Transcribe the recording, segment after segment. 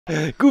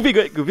Goofy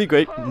grape, goofy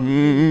grape.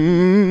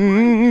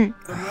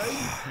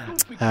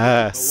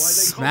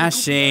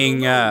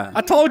 Smashing.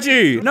 I told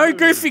you, no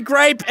goofy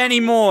grape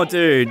anymore,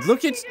 dude.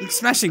 Look at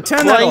Smashing.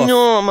 Turn that off. Why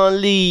not,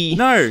 Mully?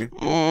 No.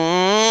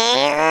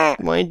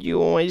 Why do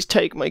you always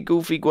take my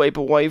goofy grape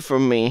away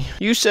from me?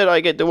 You said I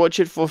get to watch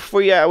it for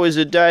 3 hours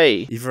a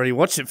day. You've already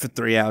watched it for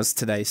 3 hours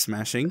today,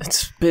 Smashing.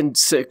 It's been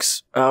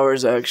 6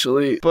 hours,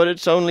 actually. But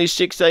it's only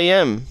 6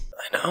 a.m.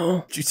 I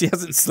know. Juicy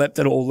hasn't slept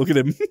at all. Look at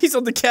him. He's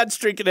on the couch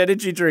drinking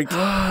energy drink.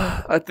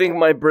 I think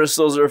my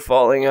bristles are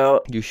falling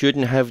out. You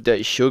shouldn't have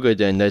that sugar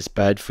then. That's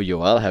bad for you.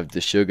 I'll have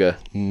the sugar.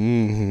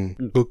 You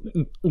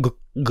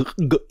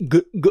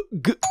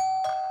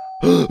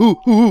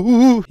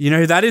know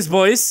who that is,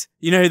 boys?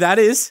 You know who that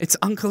is? It's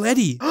Uncle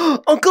Eddie.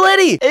 Uncle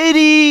Eddie!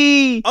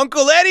 Eddie!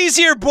 Uncle Eddie's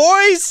here,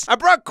 boys! I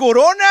brought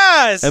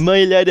Coronas! Am I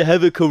allowed to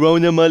have a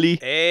Corona,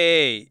 Mully?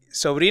 Hey,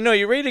 sobrino,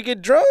 you ready to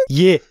get drunk?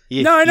 Yeah.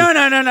 No.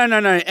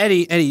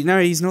 Eddie,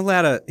 no, he's not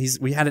allowed to.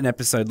 We had an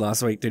episode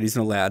last week, dude. He's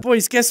not allowed.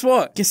 Boys, guess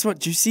what? Guess what,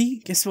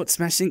 Juicy? Guess what,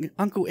 Smashing?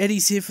 Uncle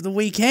Eddie's here for the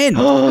weekend.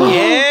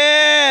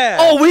 Yeah!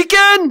 Oh,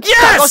 weekend?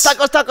 Yes!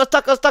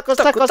 Tacos.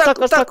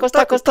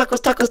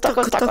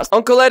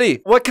 Uncle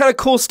Eddie, what kind of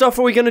cool stuff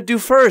are we gonna do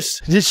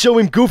first? Just show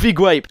him Goofy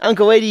Grape.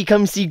 Uncle Eddie,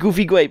 come see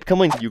Goofy Grape.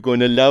 Come on. You're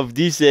gonna love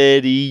this,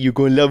 Eddie. You're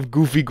gonna love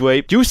Goofy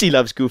Grape. Juicy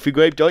loves Goofy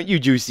Grape, don't you,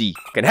 Juicy?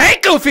 Fucking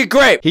hate Goofy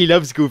Grape! He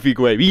loves Goofy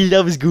Grape. He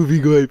loves Goofy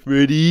Grape.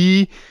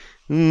 Ready?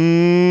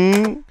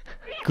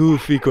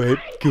 Goofy Grape.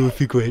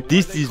 Goofy Grape.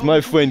 This is my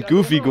friend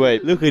Goofy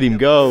Grape. Look at him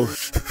go.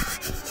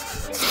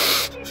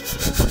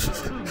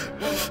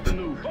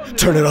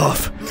 Turn it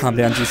off. Calm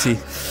down, Juicy.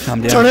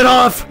 Calm down. Turn it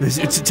off!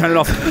 Turn it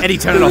off. Eddie,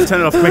 turn it off. Turn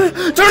it off, quick.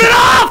 Turn it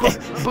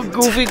off! But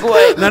Goofy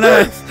Grape.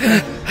 No.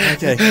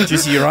 Okay,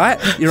 Juicy, you right?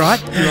 You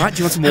right? Do you want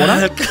some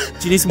water? Do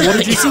you need some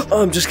water, Juicy?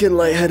 Oh, I'm just getting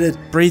lightheaded.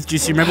 Breathe,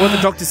 Juicy. Remember what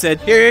the doctor said?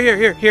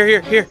 Here.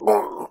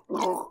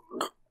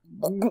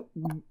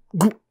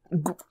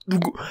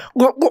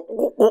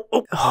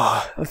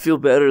 I feel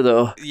better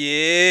though.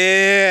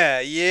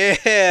 Yeah.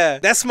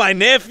 That's my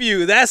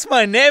nephew. That's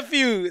my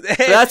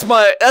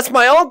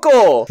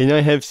uncle. Can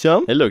I have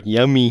some? They look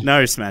yummy.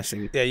 No,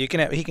 Smashing. Yeah, you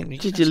can have. He can.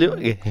 Just a little.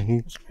 Take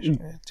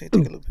a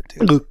little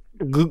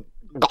bit.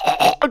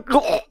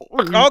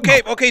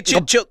 Okay,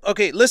 chill.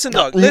 Okay, listen,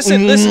 dog.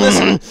 Listen.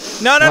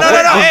 No.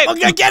 Hey,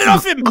 Okay, get it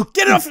off him.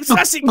 Get it off him,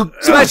 Smashing.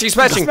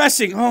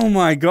 Smashing. Oh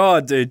my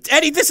god, dude.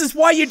 Eddie, this is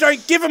why you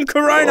don't give him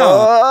Corona.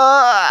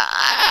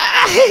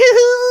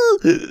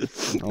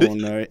 Oh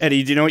no.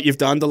 Eddie, do you know what you've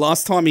done? The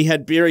last time he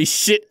had beer, he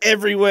shit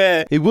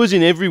everywhere. It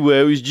wasn't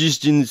everywhere. It was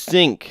just in the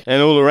sink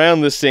and all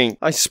around the sink.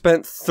 I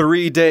spent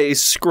 3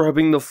 days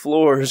scrubbing the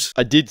floors.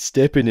 I did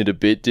step in it a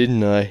bit,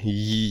 didn't I?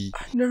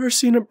 I've never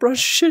seen a brush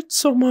shit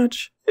so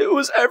much. It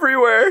was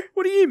everywhere.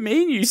 What do you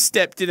mean you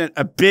stepped in it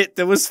a bit?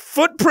 There was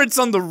footprints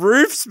on the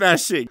roof,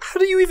 Smashing. How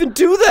do you even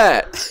do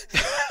that?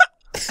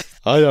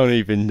 I don't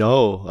even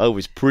know. I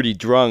was pretty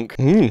drunk.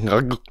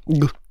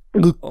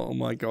 Oh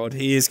my god,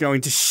 he is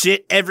going to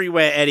shit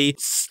everywhere, Eddie.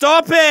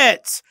 Stop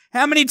it!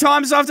 How many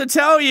times do I have to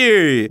tell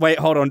you? Wait,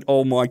 hold on.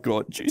 Oh my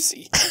god,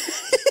 Juicy.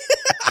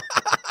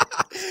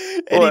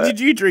 Eddie, did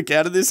you drink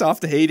out of this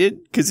after he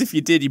did? Because if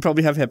you did, you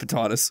probably have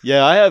hepatitis.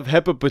 Yeah, I have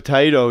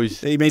potatoes.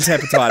 He means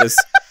hepatitis.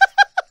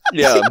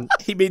 Yeah.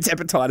 He means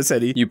hepatitis,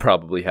 Eddie. You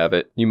probably have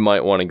it. You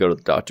might want to go to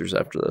the doctors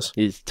after this.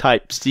 It's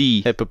type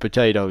C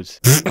potatoes.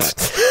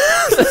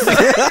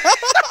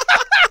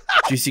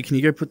 Juicy, can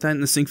you go put that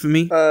in the sink for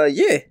me?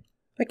 Yeah.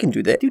 I can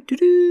do that.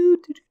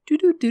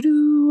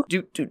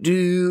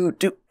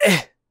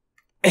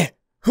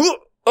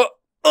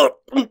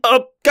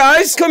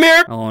 Guys, come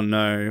here. Oh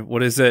no,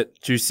 what is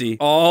it, Juicy?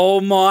 Oh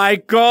my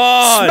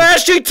god!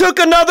 Smashy took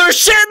another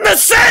shit in the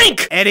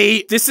sink!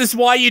 Eddie, this is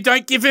why you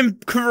don't give him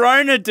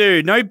Corona,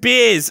 dude. No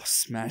beers.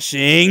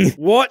 Smashing.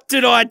 What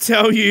did I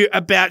tell you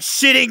about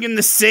shitting in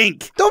the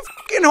sink? Don't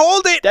fucking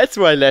hold it. That's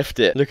where I left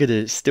it. Look at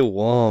it, it's still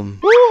warm.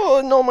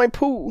 Oh, not my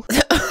poo.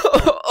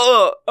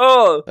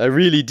 I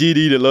really did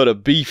eat a lot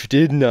of beef,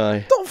 didn't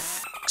I?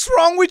 What's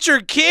wrong with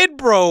your kid,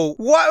 bro?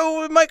 What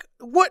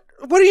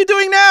are you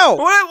doing now?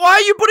 Why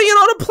are you putting it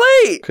on a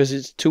plate? Because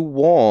it's too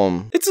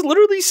warm. It's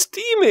literally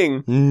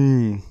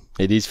steaming.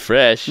 It is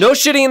fresh. No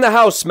shitting in the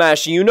house,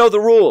 Smashy. You know the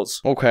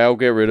rules. Okay, I'll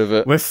get rid of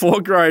it. We're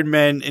 4 grown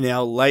men in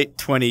our late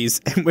 20s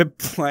and we're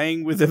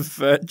playing with a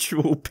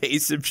virtual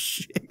piece of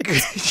shit.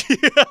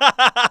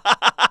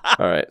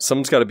 Alright,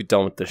 someone's got to be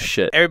done with this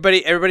shit.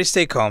 Everybody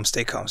stay calm.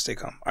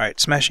 Alright,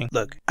 Smashing.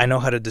 Look, I know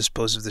how to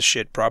dispose of the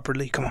shit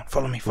properly. Come on,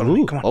 follow me.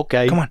 Come on.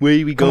 Okay. Come on. Where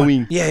are we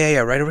going? Yeah.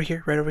 Right over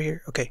here.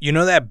 Okay. You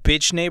know that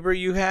bitch neighbor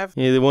you have?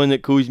 Yeah, the one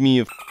that calls me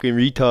a fucking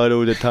retard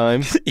all the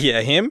time.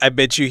 Yeah, him? I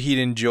bet you he'd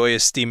enjoy a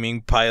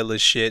steaming pile of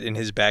shit in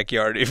his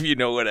backyard, if you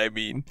know what I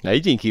mean. I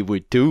think he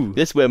would too.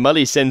 That's where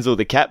Mully sends all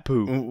the cat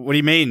poo. What do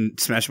you mean,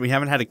 Smash? We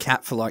haven't had a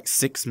cat for like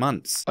 6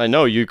 months. I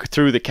know, you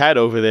threw the cat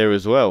over there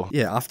as well.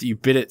 Yeah, after you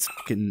bit its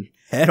fucking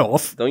head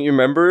off? Don't you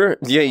remember?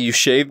 Yeah, you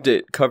shaved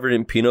it covered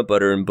in peanut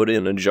butter and put it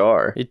in a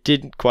jar. It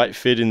didn't quite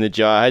fit in the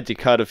jar. I had to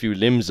cut a few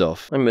limbs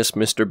off. I miss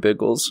Mr.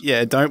 Biggles.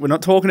 Yeah, we're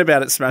not talking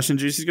about it, Smash, and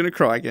Juicy's gonna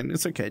cry again.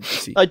 It's okay,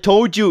 Juicy. I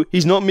told you,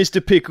 he's not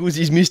Mr. Pickles,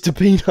 he's Mr.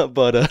 Peanut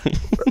Butter.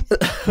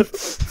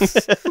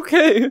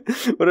 Okay,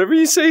 whatever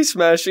you say,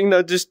 Smashing.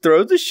 Now just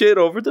throw the shit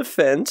over the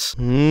fence.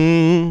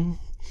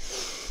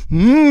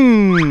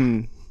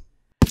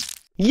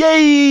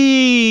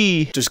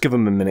 Yay! Just give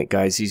him a minute,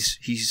 guys.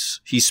 He's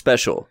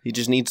special. He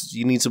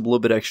needs a little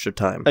bit extra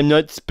time. I'm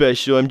not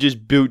special, I'm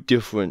just built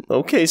different.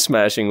 Okay,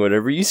 Smashing,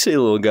 whatever you say,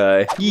 little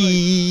guy.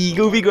 Yee,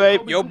 Goofy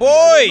Grape. Yo,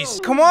 boys!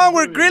 Come on,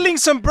 we're grilling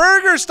some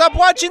burgers. Stop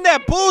watching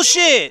that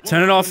bullshit.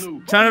 Turn it off.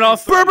 Turn it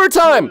off. Berber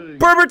time!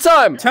 Berber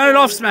time! Turn it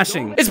off,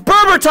 Smashing. It's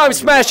Berber time,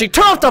 Smashing!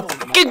 Turn off the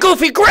fucking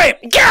Goofy Grape!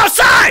 Get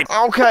outside!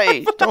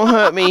 Okay, don't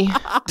hurt me.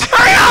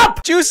 Hurry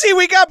up! Juicy,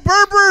 we got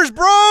Berbers,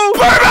 bro!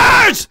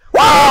 Berbers!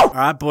 Whoa!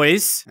 Alright,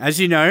 boys. As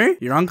you know,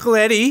 your Uncle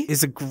Eddie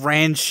is a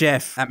grand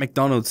chef at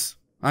McDonald's.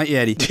 Aren't you,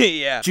 Eddie?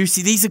 Yeah.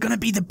 Juicy, these are gonna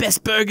be the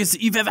best burgers that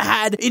you've ever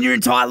had in your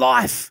entire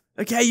life.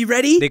 Okay, you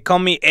ready? They call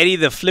me Eddie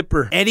the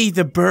Flipper. Eddie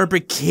the Berber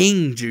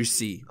King,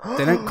 Juicy.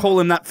 They don't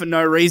call him that for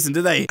no reason,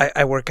 do they?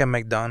 I work at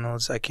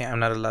McDonald's. I'm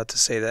not allowed to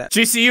say that.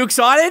 Juicy, you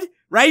excited?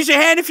 Raise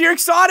your hand if you're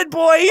excited,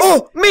 boys.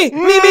 Oh, me,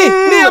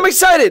 I'm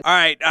excited. All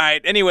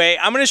right. Anyway,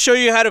 I'm going to show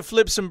you how to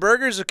flip some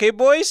burgers, okay,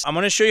 boys? I'm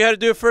going to show you how to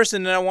do it first,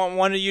 and then I want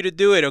one of you to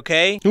do it,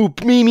 okay? Ooh,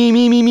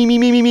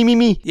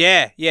 me.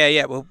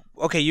 Yeah. Well,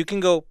 okay, you can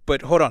go,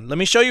 but hold on. Let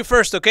me show you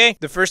first, okay?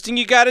 The first thing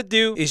you got to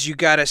do is you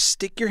got to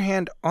stick your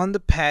hand on the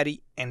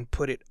patty and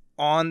put it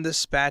on the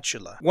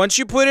spatula. Once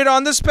you put it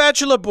on the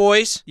spatula,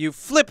 boys, you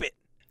flip it.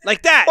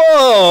 Like that.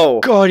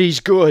 Oh! God, he's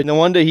good. No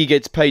wonder he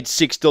gets paid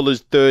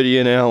 $6.30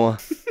 an hour.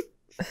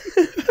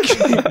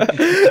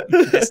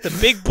 That's the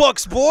big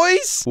bucks,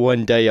 boys.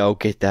 One day I'll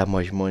get that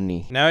much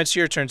money. Now it's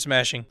your turn,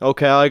 Smashing.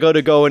 Okay, I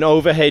gotta go an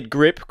overhead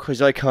grip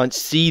because I can't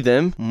see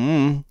them.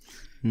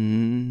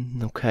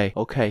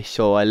 Okay,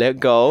 so I let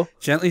go.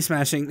 Gently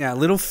smashing. Now,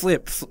 little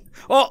flip.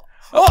 Oh!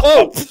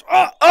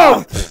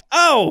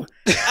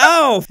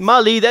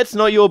 Mully, that's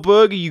not your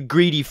burger, you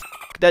greedy f***.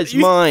 That's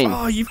mine.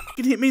 Oh, you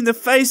fucking hit me in the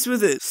face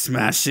with it.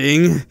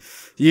 Smashing.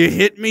 You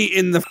hit me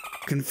in the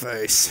fucking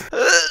face.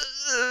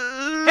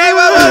 Hey,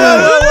 whoa.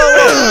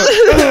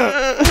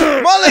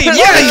 Mully,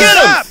 get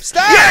him!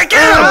 Stop! Yeah,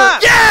 get him!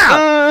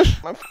 Yeah!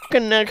 My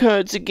fucking neck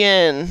hurts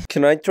again.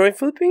 Can I try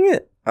flipping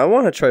it? I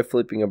want to try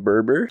flipping a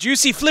Berber.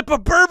 Juicy, flip a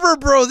Berber,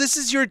 bro. This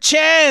is your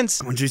chance.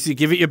 Come on, Juicy,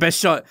 give it your best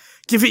shot.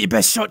 Give it your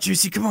best shot,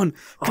 Juicy. Come on.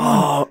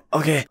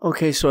 Okay.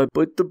 Okay, so I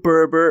put the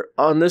Berber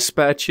on the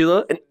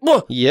spatula and...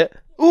 Yeah.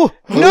 Ooh.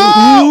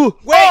 No!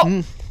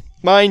 Wait.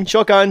 Mine.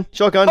 Shotgun.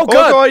 Oh, God. Oh,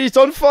 God, it's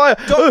on fire.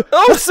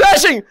 Oh,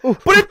 Smashing!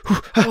 Put it...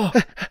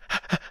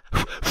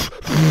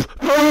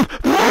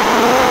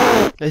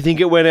 I think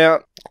it went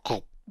out.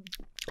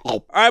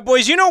 All right,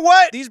 boys, you know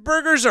what? These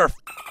burgers are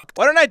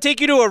Why don't I take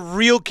you to a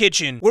real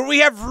kitchen where we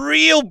have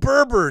real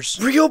Berbers?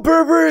 Real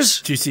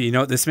Berbers? Juicy, you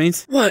know what this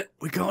means? What?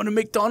 We're going to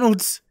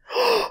McDonald's.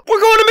 We're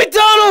going to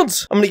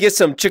McDonald's! I'm gonna get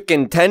some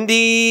chicken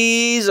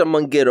tendies. I'm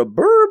gonna get a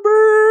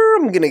Berber.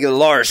 I'm gonna get a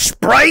large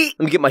Sprite.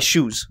 I'm gonna get my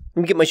shoes.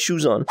 I'm gonna get my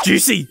shoes on.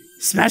 Juicy,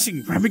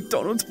 smashing around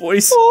McDonald's,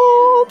 boys.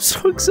 Oh, I'm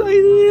so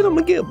excited. I'm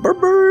gonna get a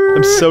Berber.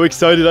 I'm so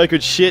excited I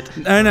could shit.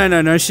 No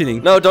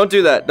shitting. No, don't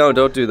do that. No,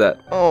 don't do that.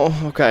 Oh,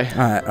 okay.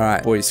 All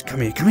right, boys, come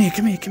here.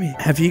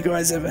 Have you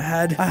guys ever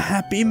had a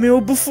Happy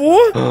Meal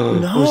before?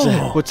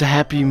 No. What's a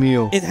Happy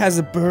Meal? It has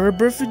a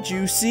Berber for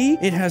Juicy,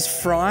 it has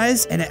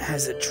fries, and it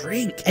has a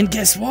drink. And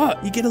guess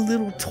what? You get a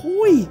little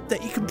toy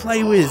that you can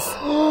play with.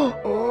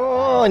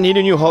 Oh, I need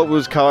a new Hot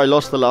Wheels car. I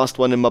lost the last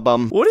one in my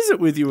bum. What is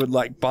it with you with,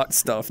 like, butt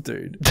stuff,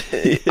 dude?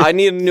 I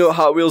need a new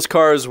Hot Wheels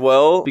car as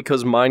well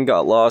because mine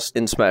got lost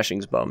in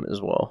Smashing's bum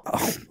as well.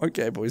 Oh,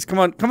 okay, boys. Come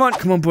on,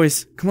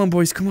 boys. Come on.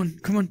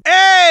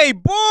 Hey,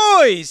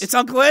 boys! It's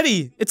Uncle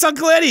Eddie.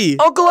 Uncle Eddie!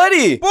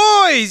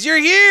 Boys, you're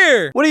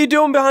here! What are you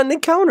doing behind the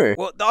counter?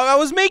 Well, dog, I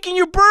was making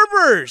you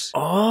Berbers!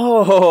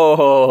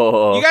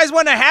 Oh. You guys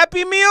want a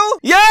Happy Meal?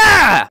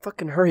 Yeah!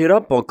 Fucking hurry it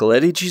up, Uncle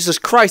Eddie. Jesus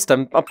Christ,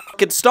 I'm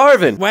fucking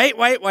starving. Wait,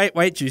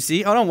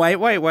 Juicy. Hold on, wait.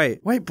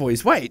 Wait,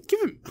 boys, wait.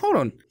 Hold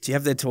on. Do you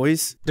have their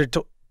toys?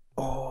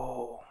 Oh.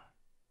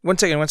 One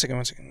second.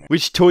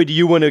 Which toy do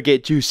you want to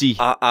get, Juicy?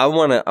 I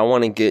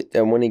wanna get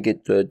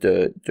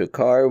the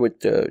car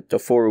with the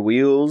four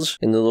wheels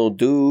and the little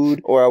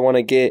dude, or I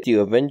wanna get the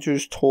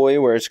Avengers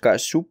toy where it's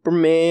got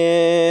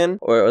Superman,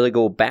 or like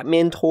a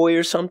Batman toy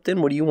or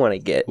something. What do you wanna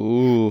get?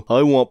 Ooh,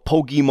 I want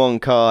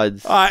Pokemon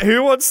cards. All right,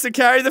 who wants to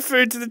carry the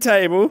food to the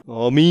table?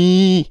 Oh,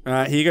 me. All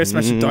right, here you go,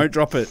 Smash it. Don't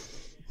drop it.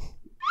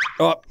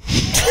 Oh.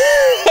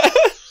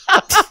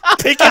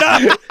 Pick it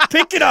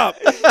up.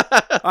 All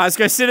right, let's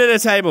go sit at a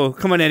table.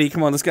 Come on, Eddie.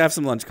 Come on, let's go have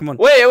some lunch. Come on.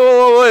 Wait!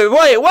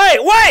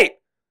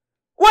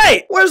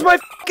 Where's my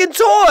fucking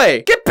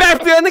toy? Get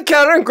back behind the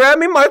counter and grab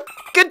me my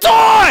fucking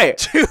toy!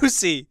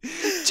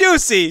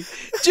 Juicy.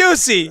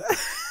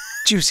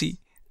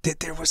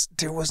 There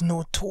was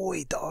no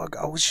toy, dog.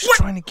 I was just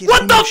trying to get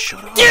him to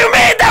shut up. Do you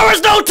mean there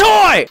was no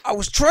toy? I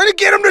was trying to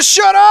get him to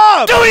shut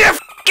up. Do your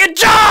fucking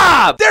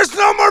job! There's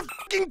no more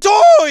fucking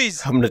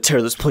toys. I'm gonna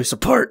tear this place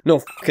apart. No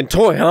fucking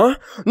toy, huh?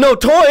 No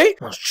toy?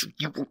 I'll shoot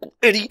you, Uncle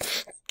Eddie.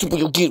 You told me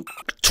to get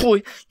a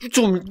toy. You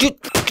told me to get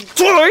a fucking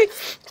toy.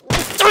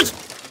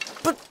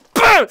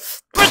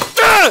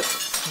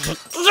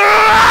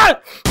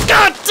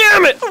 God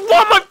damn it! I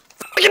want my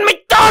fucking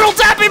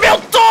McDonald's Happy Meal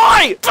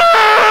toy!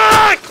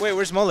 Fuck! Wait,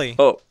 where's Mully?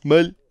 Oh,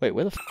 Mully. Wait,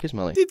 where the f is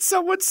Mully? Did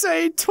someone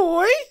say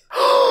toy?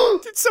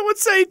 Did someone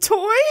say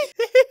toy?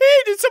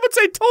 Did someone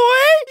say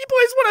toy? You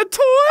boys want a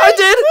toy? I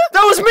did!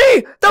 That was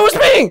me! That was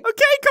me!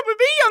 Okay, come with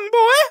me, young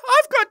boy.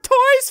 I've got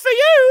toys for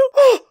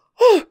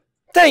you.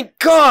 Thank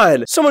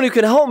God! Someone who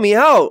can help me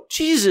out.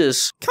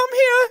 Jesus. Come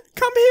here.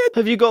 Come here.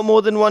 Have you got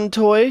more than one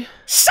toy?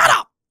 Shut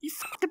up, you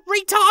fucking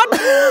retard.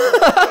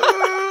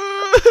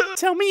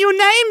 Tell me your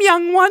name,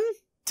 young one.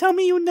 Tell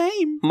me your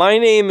name. My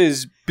name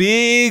is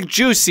Big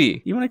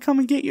Juicy. You want to come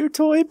and get your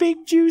toy,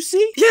 Big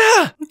Juicy?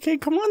 Yeah! Okay,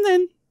 come on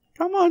then.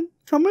 Come on.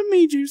 Come with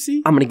me,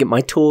 Juicy. I'm gonna get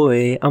my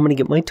toy. I'm gonna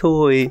get my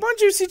toy. Come on,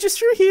 Juicy, just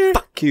through here.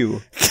 Fuck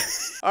you.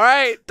 All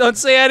right, don't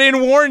say I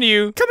didn't warn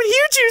you. Come in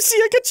here, Juicy.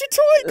 I got your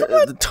toy. Come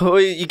on. The toy,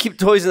 you keep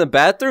toys in the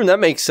bathroom? That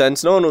makes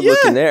sense. No one would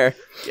look in there.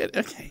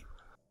 Okay.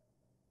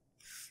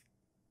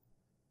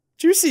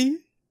 Juicy,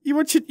 you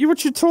want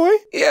your toy?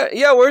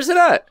 Yeah, where's it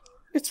at?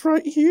 It's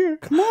right here.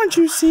 Come on,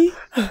 Juicy.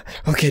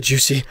 Okay,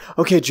 Juicy,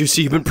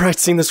 you've been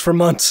practicing this for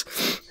months.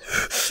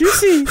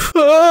 Juicy.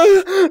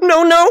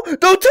 No,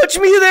 don't touch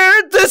me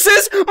there. This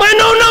is my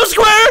no-no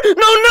square.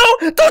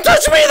 No, don't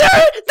touch me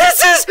there.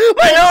 This is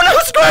my no-no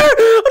square.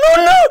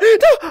 No.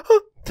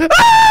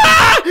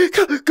 Ah!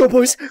 Go,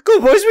 boys, we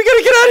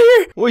gotta get out of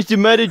here. What's the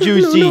matter,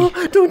 Juicy? No,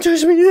 don't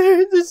touch me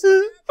there. This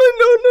is my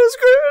no-no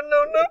square.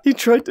 No. He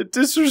tried to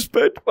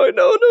disrespect my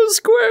no-no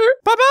square.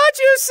 Bye-bye,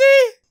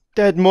 Juicy.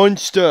 That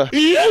monster.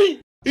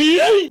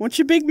 Want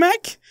your Big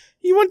Mac?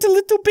 You want a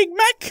little Big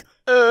Mac?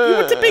 You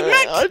want a Big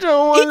Mac? I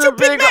don't want Eat your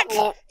Big Mac.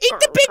 Eat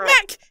the Big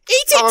Mac.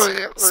 Eat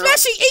it.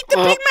 Smash it. Eat the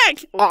Big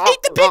Mac.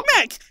 Eat the Big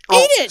Mac.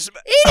 Eat it.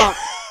 Eat it.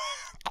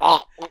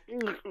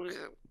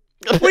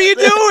 What are you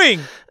doing?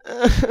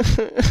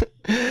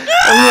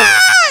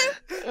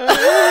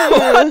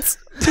 What?